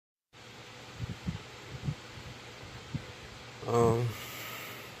Um,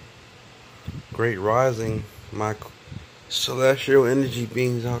 Great rising, my celestial energy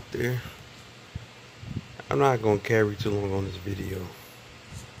beings out there. I'm not gonna carry too long on this video.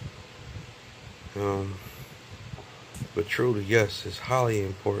 But truly, yes, it's highly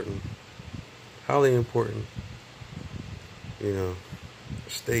important. Highly important. You know,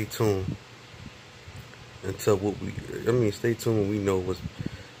 stay tuned until stay tuned when we know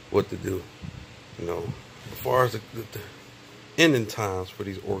what to do. You know, as far as the ending times for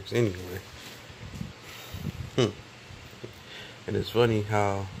these orcs anyway. And it's funny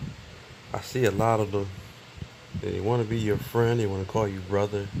how I see a lot of them. They want to be your friend. They want to call you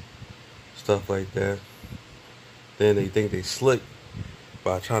brother. Stuff like that. Then they think they slick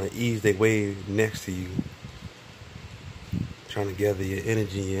by trying to ease their way next to you. Trying to gather your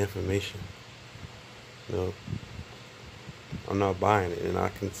energy and your information. You know, I'm not buying it. And I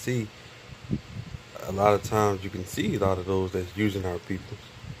can see a lot of times, you can see a lot of those that's using our people.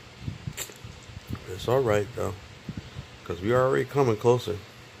 It's alright though. Because we are already coming closer.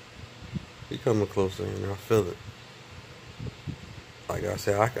 We coming closer and I feel it. Like I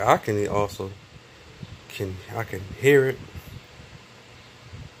said, I can also I can hear it.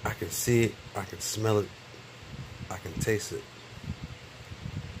 I can see it. I can smell it. I can taste it.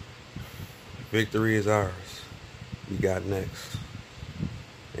 Victory is ours. We got next.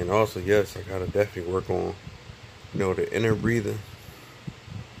 And also, yes, I gotta definitely work on, the inner breathing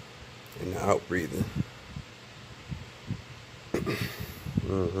and the out breathing.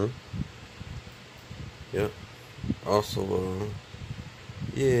 Yep. Also,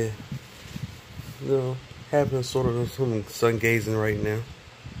 having sort of some sun gazing right now,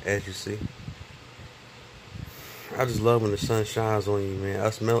 as you see. I just love when the sun shines on you, man.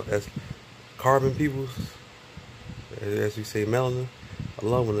 As carbon peoples, as we say, melanin. I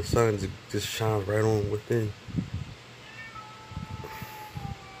love when the sun just shines right on within.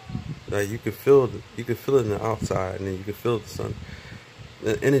 Like you can feel it in the outside, and then you can feel the sun,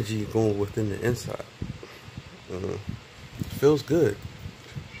 the energy going within the inside. It feels good.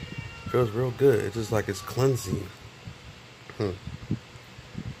 It feels real good. It's just like it's cleansing.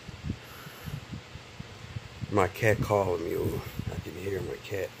 My cat calling me over. I can hear my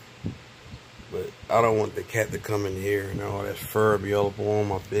cat. But I don't want the cat to come in here and all that fur be all up on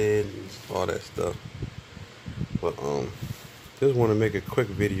my bed and all that stuff. But just want to make a quick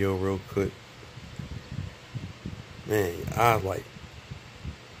video real quick. Man, I like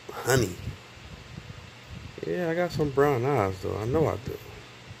honey. Yeah, I got some brown eyes though. I know I do.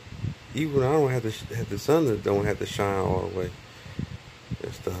 Even when I don't have the sun that don't have to shine all the way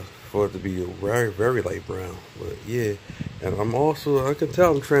and stuff for it to be very, very light brown. But yeah, and I can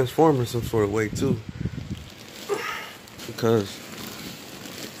tell I'm transforming some sort of way too, because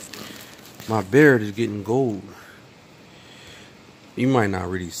my beard is getting gold. You might not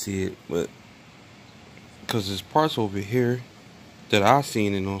really see it, but because there's parts over here that I've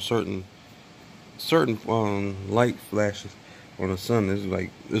seen it on certain light flashes on the sun.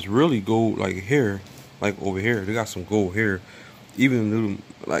 It's really gold, like hair, like over here. They got some gold hair. Even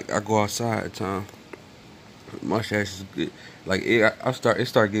like I go outside at time, mustache is good. Like it started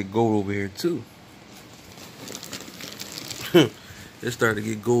to get gold over here too. It started to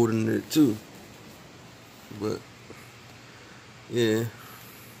get gold in there too. But yeah.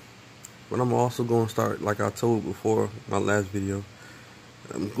 But I'm also gonna start, like I told before my last video.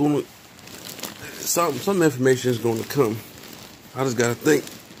 I'm gonna some information is gonna come. I just gotta think.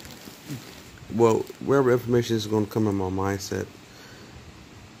 Well, wherever information is gonna come in my mindset,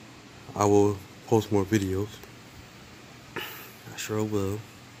 I will post more videos. I sure will.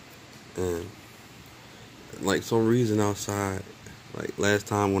 And like some reason outside, like last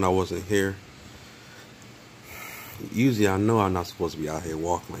time when I wasn't here, usually I know I'm not supposed to be out here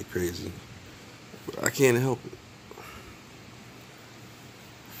walking like crazy, but I can't help it.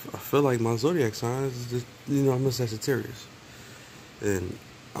 I feel like my zodiac sign is just, I'm a Sagittarius. And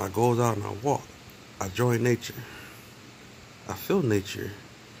I go out and I walk. I join nature. I feel nature.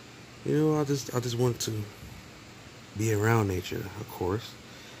 I just want to be around nature, of course.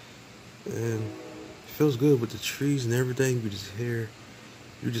 And it feels good with the trees and everything. You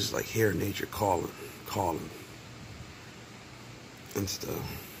just like hear nature calling and stuff.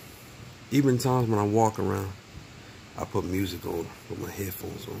 Even times when I walk around, I put music on with my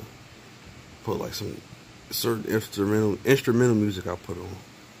headphones on. Put like some certain instrumental music I put on.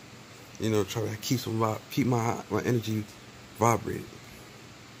 Try to keep my energy vibrating.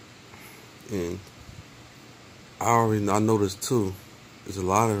 And I noticed too, there's a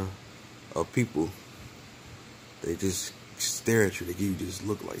lot of people, they just stare at you. They give you this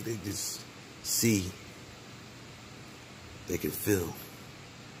look like they just see they can feel.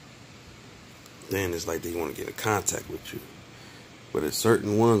 Then it's like they want to get in contact with you. But at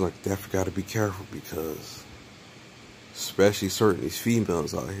certain ones like that, you gotta be careful, because especially certain these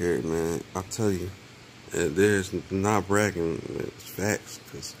females out here, man, I tell you, there's not bragging, it's facts,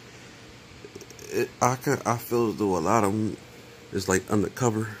 because I feel as though a lot of them is like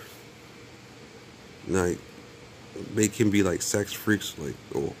undercover. Like, they can be like sex freaks, like,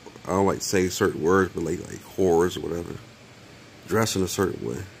 or I don't like to say certain words, but like whores or whatever, dress in a certain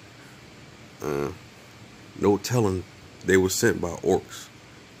way. No telling they were sent by orcs.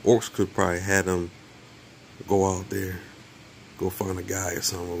 Orcs could probably have them go out there, go find a guy or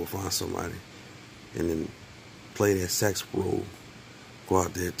something, or go find somebody, and then play that sex role. Go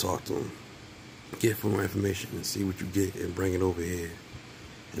out there, talk to them, get more information, and see what you get, and bring it over here,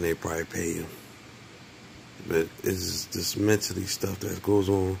 and they probably pay you. But it's this mentally stuff that goes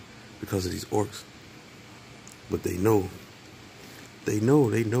on because of these orcs. But they know they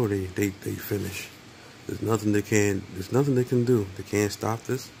finish. There's nothing they can do. They can't stop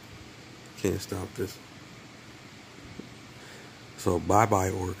this. Can't stop this. So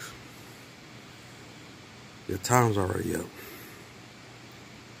bye-bye, orcs. Your time's already up.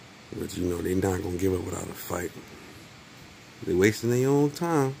 But you know, they're not gonna give up without a fight. They're wasting their own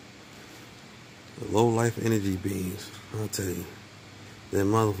time. The low-life energy beings, I'll tell you.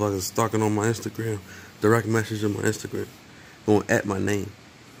 Them motherfuckers stalking on my Instagram, direct message on my Instagram, going at my name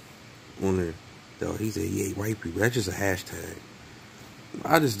on there. Though he said he hate white people. That's just a hashtag.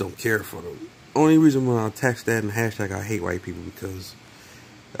 I just don't care for them. Only reason when I text that and hashtag I hate white people, because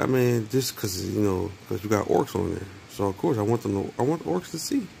I mean, just because, you know, because you got orcs on there. So of course I want orcs to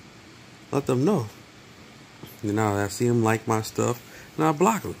see. Let them know. You know, I see them like my stuff, and I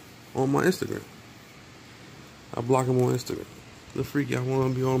block them on my Instagram. I block them on Instagram. The freak y'all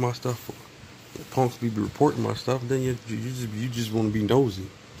want to be on my stuff for. The punks be reporting my stuff, then you just want to be nosy.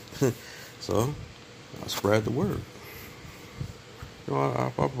 So I spread the word. You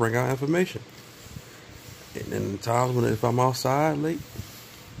know, I bring out information. And then times when if I'm outside late,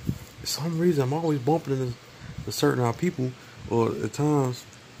 for some reason I'm always bumping into certain people, or at times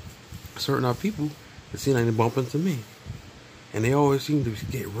certain people that seem like they're bumping into me, and they always seem to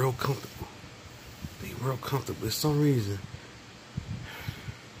get real comfortable. They real comfortable for some reason.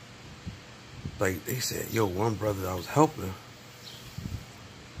 Like they said, yo, one brother I was helping,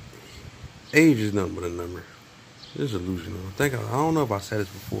 age is nothing but a number. It's illusional. I don't know if I said this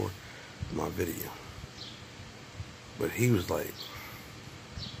before in my video, but he was like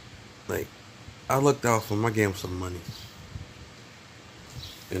I looked out for him. I gave him some money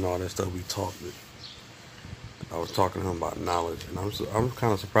and all that stuff we talked with. I was talking to him about knowledge, and I'm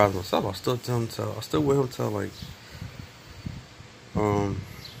kind of surprised myself. I still with him till like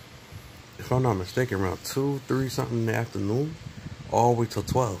if I'm not mistaken, around 2-3 something in the afternoon, all the way till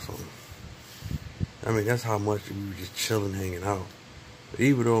 12 something. I mean, that's how much we were just chilling, hanging out. But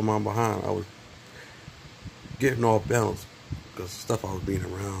even though I'm behind, I was getting off balance because the stuff I was being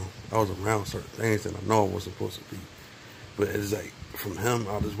around. I was around certain things that I know I wasn't supposed to be. But it's like, from him,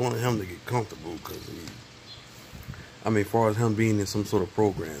 I just wanted him to get comfortable, because as far as him being in some sort of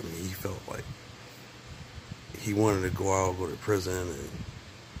program, he felt like he wanted to go out, go to prison, and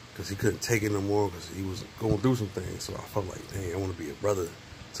because he couldn't take it no more, because he was going through some things. So I felt like, dang, I want to be a brother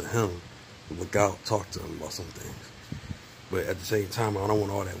to him, look out, talk to him about some things. But at the same time, I don't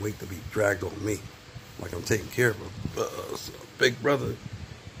want all that weight to be dragged on me, like I'm taking care of a big brother.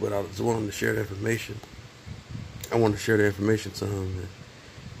 But I just want him to share the information. I wanted to share the information to him, and,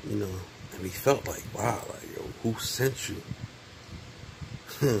 you know, and he felt like, wow, like, yo, who sent you?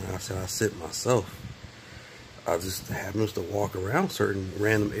 I said, I sent myself. I just happens to walk around certain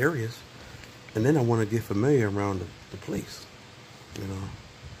random areas, and then I want to get familiar around the place, you know.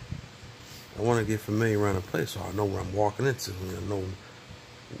 I want to get familiar around the place, so I know where I'm walking into, and I know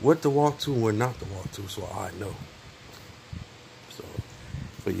what to walk to and where not to walk to, so I know. So,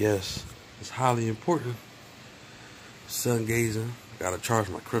 but yes, it's highly important. Sun gazing. Gotta charge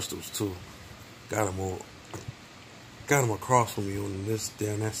my crystals too. Got them across from me on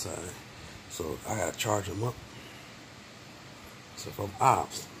down that side, so I gotta charge them up. So if I'm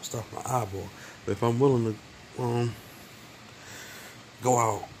stuff my eyeball, but if I'm willing to go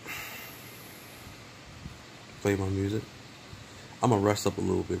out, play my music, I'm gonna rest up a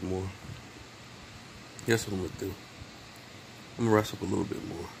little bit more. Guess what I'm gonna do? I'm gonna rest up a little bit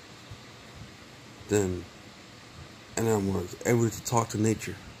more. And then I'm gonna able to talk to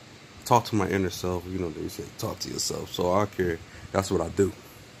nature, talk to my inner self. You know, they say talk to yourself. So I care. That's what I do.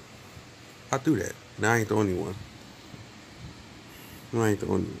 I do that. Now I ain't the only one. I ain't the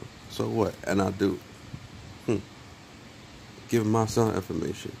only one. So what? And I do. giving my son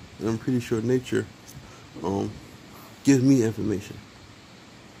information. And I'm pretty sure nature gives me information.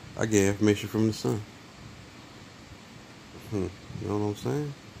 I get information from the sun. You know what I'm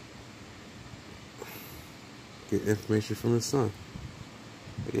saying? Get information from the sun.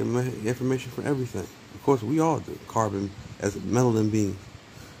 I get information from everything. Of course, we all do. Carbon as melanin beings.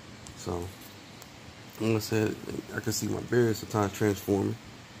 So, like I said, I can see my beard sometimes transforming.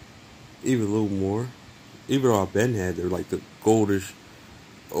 Even a little more. Even though I've been had, they're like the goldish,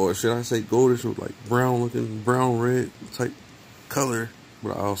 or should I say goldish with like brown looking, brown red type color,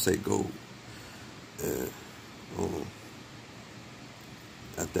 but I'll say gold. And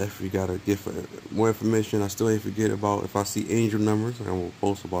I definitely gotta get more information. I still ain't forget about if I see angel numbers, I will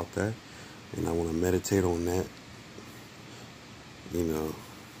post about that, and I want to meditate on that. You know,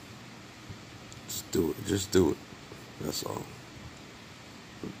 just do it. That's all.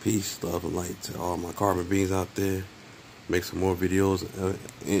 Peace, love, and light to all my carbon beings out there. Make some more videos.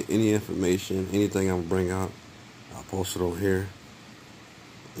 Any information, anything I'm gonna bring out, I'll post it on here,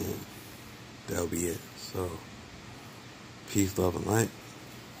 and that'll be it. So, peace, love, and light.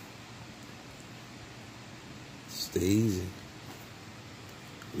 Stay easy.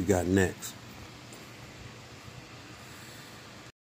 We got next.